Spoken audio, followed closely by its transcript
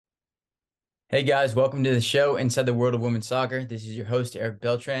Hey guys, welcome to the show Inside the World of Women's Soccer. This is your host, Eric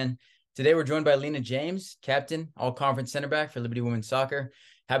Beltran. Today we're joined by Lena James, captain, all-conference center back for Liberty Women's Soccer.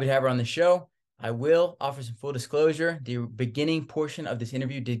 Happy to have her on the show. I will offer some full disclosure. The beginning portion of this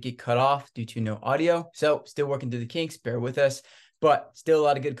interview did get cut off due to no audio, so still working through the kinks, bear with us, but still a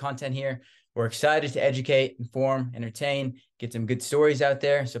lot of good content here. We're excited to educate, inform, entertain, get some good stories out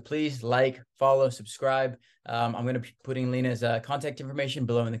there. So please like, follow, subscribe. I'm going to be putting Lena's contact information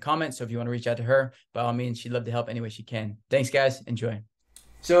below in the comments. So if you want to reach out to her, by all means, she'd love to help any way she can. Thanks, guys. Enjoy.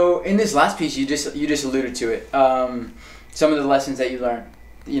 So in this last piece, you just alluded to it. Some of the lessons that you learned,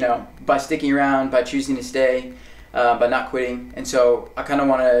 by sticking around, by choosing to stay, by not quitting. And so I kind of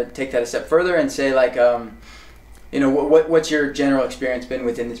want to take that a step further and say, what's your general experience been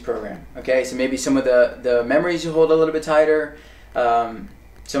within this program? Okay, so maybe some of the memories you hold a little bit tighter,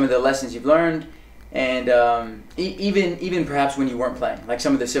 some of the lessons you've learned, and even perhaps when you weren't playing, like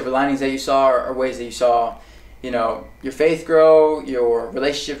some of the silver linings that you saw or ways that you saw, your faith grow, your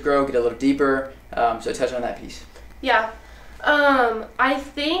relationship grow, get a little deeper. So touch on that piece. Yeah. I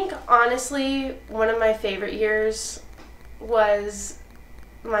think, honestly, one of my favorite years was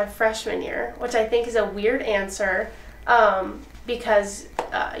my freshman year, which I think is a weird answer because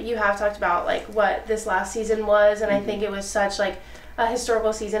you have talked about what this last season was, and I think it was such a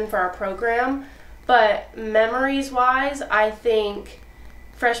historical season for our program. But memories wise, I think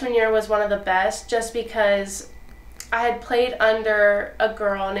freshman year was one of the best just because I had played under a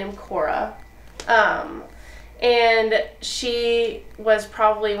girl named Cora. And she was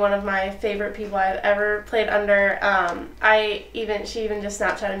probably one of my favorite people I've ever played under. She even just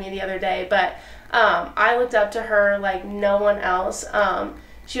Snapchatted me the other day, but I looked up to her like no one else.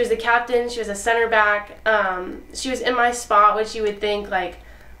 She was the captain. She was a center back. She was in my spot, which you would think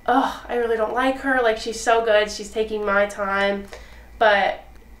oh, I really don't like her. She's so good. She's taking my time. But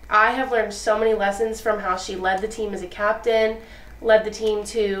I have learned so many lessons from how she led the team as a captain, led the team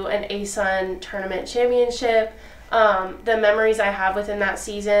to an ASUN tournament championship. The memories I have within that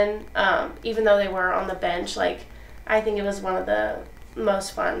season, even though they were on the bench, I think it was one of the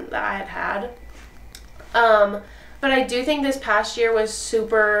most fun that I had. But I do think this past year was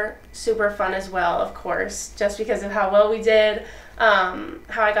super, super fun as well, of course, just because of how well we did,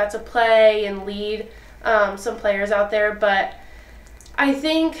 how I got to play and lead some players out there. But I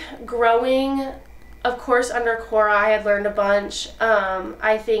think growing, of course, under Cora, I had learned a bunch.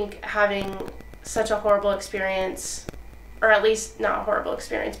 I think having such a horrible experience, or at least not a horrible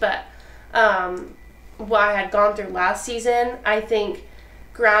experience, but what I had gone through last season, I think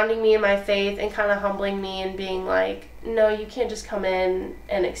grounding me in my faith and kind of humbling me and being like, no, you can't just come in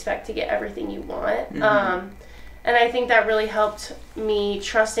and expect to get everything you want. Mm-hmm. And I think that really helped me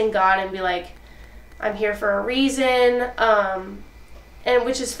trust in God and be like, I'm here for a reason. And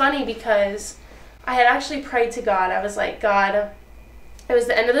which is funny because I had actually prayed to God. I was like, God, it was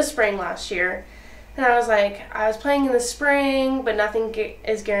the end of the spring last year. And I was like, I was playing in the spring, but nothing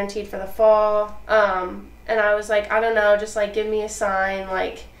is guaranteed for the fall. And I was like, I don't know, just give me a sign.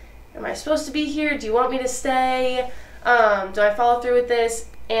 Am I supposed to be here? Do you want me to stay? Do I follow through with this?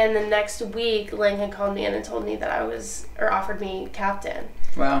 And the next week, Lena called me in and told me that offered me captain.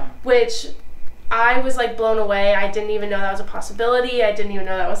 Wow. Which I was blown away. I didn't even know that was a possibility. I didn't even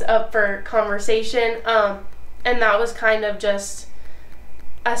know that was up for conversation. And that was kind of just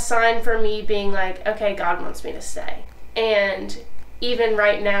a sign for me being like, okay, God wants me to stay. And even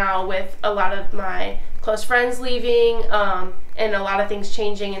right now with a lot of my close friends leaving and a lot of things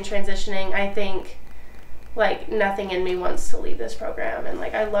changing and transitioning, I think nothing in me wants to leave this program. And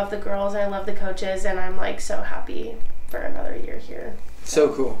I love the girls and I love the coaches, and I'm so happy for another year here.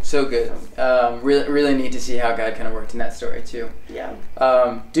 So cool, so good. Really neat to see how God kind of worked in that story too. Yeah.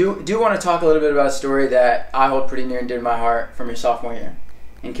 Do want to talk a little bit about a story that I hold pretty near and dear to my heart from your sophomore year.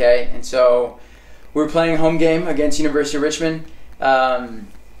 Okay, and so we were playing a home game against University of Richmond.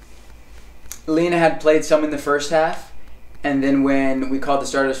 Lena had played some in the first half, and then when we called the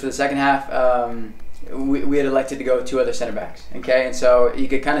starters for the second half, we had elected to go 2 other center backs. Okay, and so you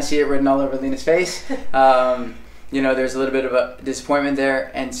could kind of see it written all over Lena's face. There's a little bit of a disappointment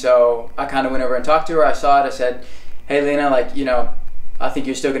there, and so I kind of went over and talked to her. I saw it. I said, hey, Lena, I think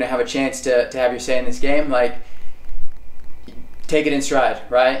you're still going to have a chance to have your say in this game. Take it in stride,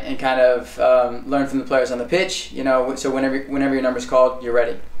 right? And kind of learn from the players on the pitch, so whenever your number's called, you're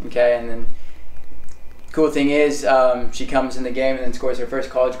ready, okay? And then cool thing is she comes in the game and then scores her first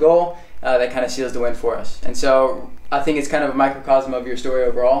college goal. That kind of seals the win for us. And so I think it's kind of a microcosm of your story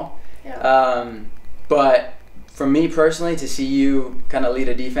overall. Yeah. But for me personally, to see you kind of lead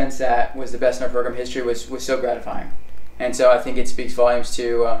a defense that was the best in our program history was so gratifying. And so I think it speaks volumes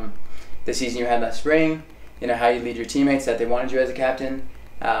to the season you had last spring, how you lead your teammates, that they wanted you as a captain.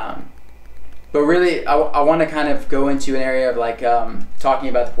 But really, I want to kind of go into an area of talking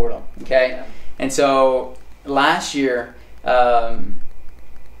about the portal, okay? Yeah. And so last year,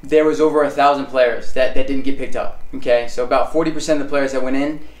 there was over 1,000 players that didn't get picked up, okay? So about 40% of the players that went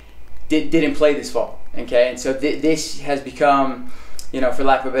in didn't play this fall, okay? And so this has become, for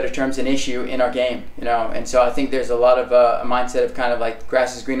lack of better terms, an issue in our game, And so I think there's a lot of a mindset of kind of like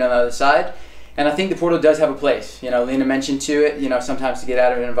grass is green on the other side. And I think the portal does have a place. Lena mentioned to it, sometimes to get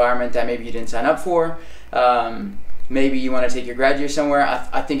out of an environment that maybe you didn't sign up for. Maybe you want to take your grad year somewhere.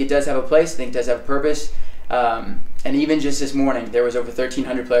 I think it does have a place. I think it does have a purpose. And even just this morning, there was over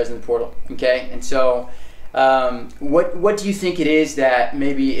 1,300 players in the portal, okay? And so what do you think it is that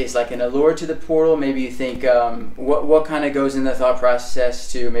maybe is like an allure to the portal? Maybe you think what kind of goes in the thought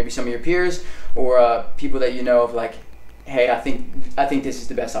process to maybe some of your peers or people that of like, hey, I think this is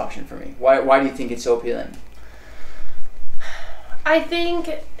the best option for me. Why do you think it's so appealing? I think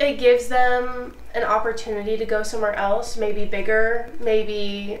it gives them an opportunity to go somewhere else, maybe bigger,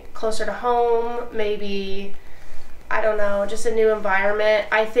 maybe closer to home, maybe, I don't know, just a new environment.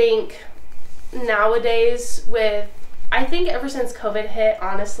 I think nowadays I think ever since COVID hit,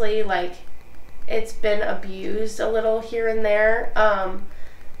 honestly, it's been abused a little here and there.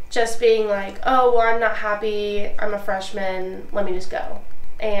 Just being like, oh, well, I'm not happy, I'm a freshman, let me just go.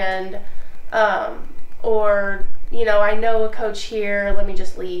 And, or, I know a coach here, let me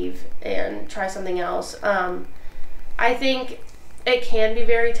just leave and try something else. I think it can be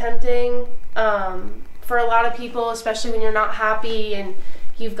very tempting for a lot of people, especially when you're not happy and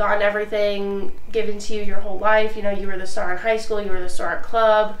you've gotten everything given to you your whole life. You were the star in high school, you were the star at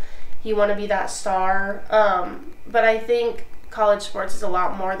club, you want to be that star. But I think college sports is a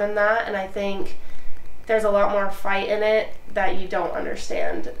lot more than that, and I think there's a lot more fight in it that you don't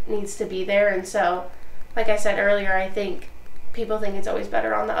understand needs to be there. And so, like I said earlier, I think people think it's always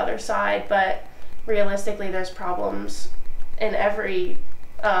better on the other side, but realistically there's problems in every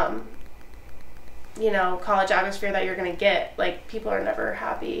college atmosphere that you're going to get. Like, people are never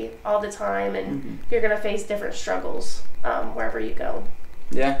happy all the time, and you're going to face different struggles wherever you go.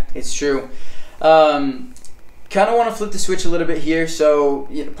 Yeah, it's true. Kind of want to flip the switch a little bit here. So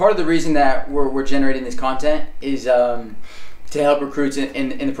part of the reason that we're generating this content is to help recruits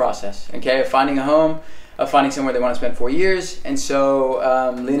in the process, okay, of finding a home, of finding somewhere they want to spend 4 years. And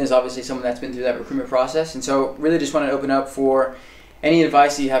so Lena is obviously someone that's been through that recruitment process. And so really just want to open up for any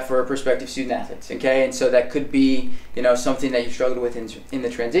advice that you have for prospective student athletes, okay? And so that could be, something that you struggled with in the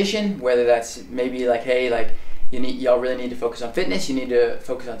transition, whether that's maybe like, hey, like, y'all really need to focus on fitness, you need to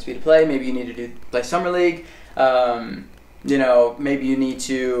focus on speed of play, maybe you need to play summer league. Maybe you need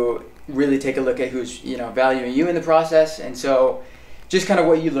to really take a look at who's, valuing you in the process. And so just kind of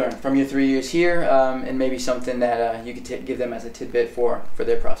what you learned from your 3 years here, and maybe something that you could give them as a tidbit for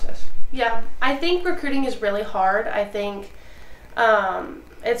their process. Yeah, I think recruiting is really hard. I think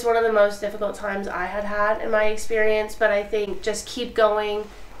it's one of the most difficult times I had in my experience, but I think just keep going,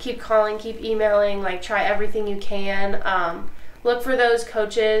 keep calling, keep emailing, try everything you can. Look for those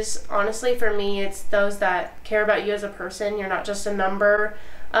coaches. Honestly, for me, it's those that care about you as a person. You're not just a number,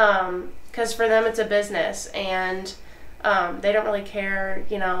 because for them it's a business, and they don't really care,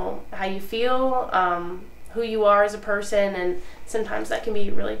 how you feel, who you are as a person, and sometimes that can be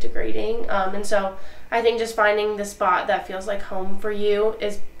really degrading. And so I think just finding the spot that feels like home for you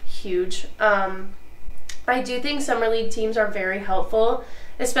is huge. I do think summer league teams are very helpful,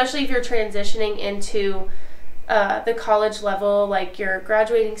 especially if you're transitioning into the college level, like you're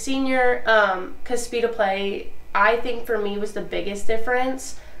graduating senior, because speed of play, I think for me, was the biggest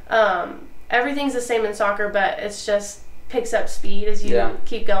difference. Everything's the same in soccer, but it's just picks up speed as you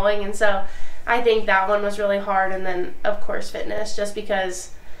keep going. And so I think that one was really hard. And then, of course, fitness, just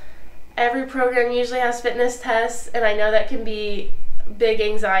because every program usually has fitness tests, and I know that can be big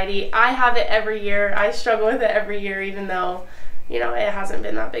anxiety. I have it every year. I struggle with it every year, even though, it hasn't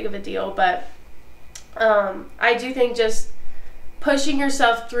been that big of a deal. But I do think just pushing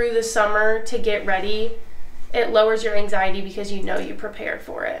yourself through the summer to get ready, it lowers your anxiety because you prepared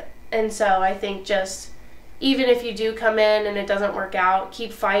for it. And so I think just, even if you do come in and it doesn't work out,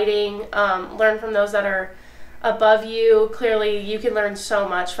 keep fighting, learn from those that are above you. Clearly, you can learn so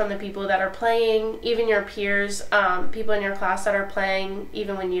much from the people that are playing, even your peers, people in your class that are playing,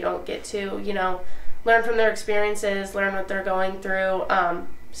 even when you don't get to, learn from their experiences, learn what they're going through,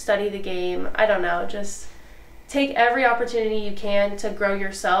 study the game. I don't know, just take every opportunity you can to grow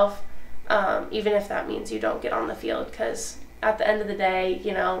yourself, even if that means you don't get on the field, because at the end of the day,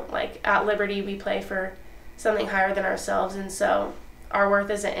 at Liberty, we play for something higher than ourselves, and so our worth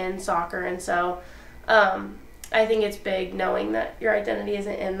isn't in soccer. And so I think it's big knowing that your identity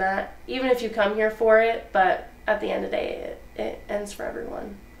isn't in that, even if you come here for it, but at the end of the day, it ends for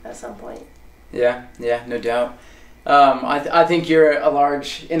everyone at some point. Yeah, no doubt. I think you're in a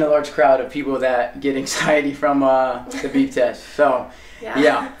large crowd of people that get anxiety from the beep test. So,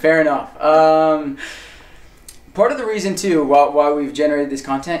 yeah, fair enough. Part of the reason too why we've generated this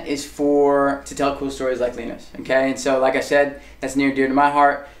content is to tell cool stories like Lena's. Okay, and so like I said, that's near and dear to my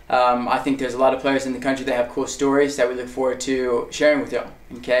heart. I think there's a lot of players in the country that have cool stories that we look forward to sharing with y'all.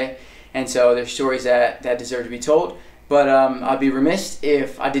 Okay, and so there's stories that deserve to be told. But I'd be remiss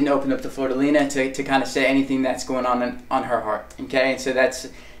if I didn't open up the floor to Lena to kind of say anything that's going on her heart. Okay, and so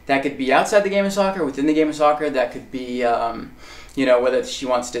that could be outside the game of soccer, within the game of soccer. That could be whether she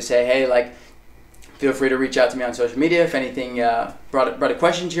wants to say, hey, like, feel free to reach out to me on social media if anything brought a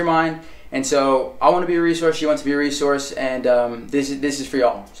question to your mind. And so I want to be a resource. She wants to be a resource, and this is for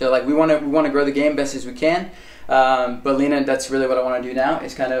y'all. So like we want to grow the game best as we can. But Lena, that's really what I want to do now.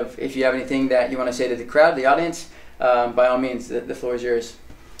 Is kind of, if you have anything that you want to say to the crowd, the audience, by all means, the floor is yours.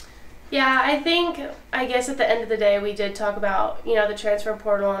 Yeah, I guess at the end of the day, we did talk about the transfer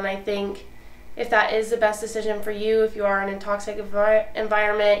portal, and I think if that is the best decision for you, if you are in a toxic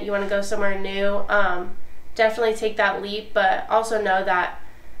environment, you want to go somewhere new, definitely take that leap. But also know that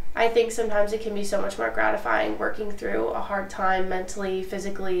I think sometimes it can be so much more gratifying working through a hard time mentally,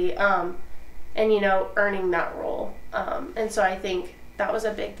 physically, and earning that role. And so I think that was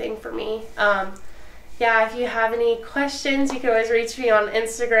a big thing for me. If you have any questions, you can always reach me on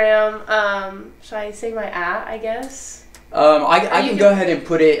Instagram. Should I say my I guess? I can go ahead and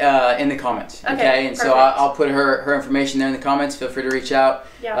put it in the comments. Okay, and perfect. So I'll put her information there in the comments. Feel free to reach out.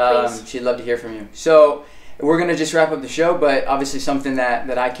 Yeah, please. She'd love to hear from you. So we're going to just wrap up the show, but obviously something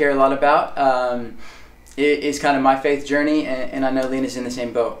that I care a lot about is kind of my faith journey, and I know Lena's in the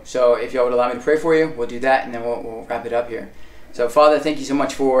same boat. So if y'all would allow me to pray for you, we'll do that, and then we'll wrap it up here. So Father, thank you so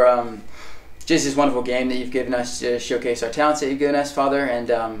much for just this wonderful game that you've given us to showcase our talents that you've given us, Father,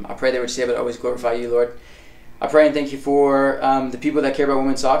 and I pray that we're just able to always glorify you, Lord. I pray and thank you for the people that care about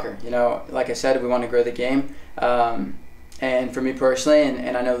women's soccer. Like I said, we want to grow the game. And for me personally,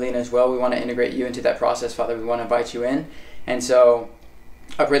 and I know Lena as well, we want to integrate you into that process, Father. We want to invite you in. And so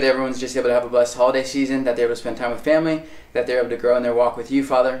I pray that everyone's just able to have a blessed holiday season, that they're able to spend time with family, that they're able to grow in their walk with you,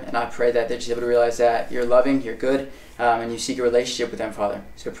 Father. And I pray that they're just able to realize that you're loving, you're good, and you seek a relationship with them, Father.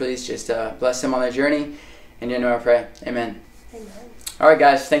 So please just bless them on their journey. In your name I pray. Amen. Amen. All right,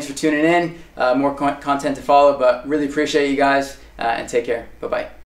 guys, thanks for tuning in. More content to follow, but really appreciate you guys, and take care. Bye-bye.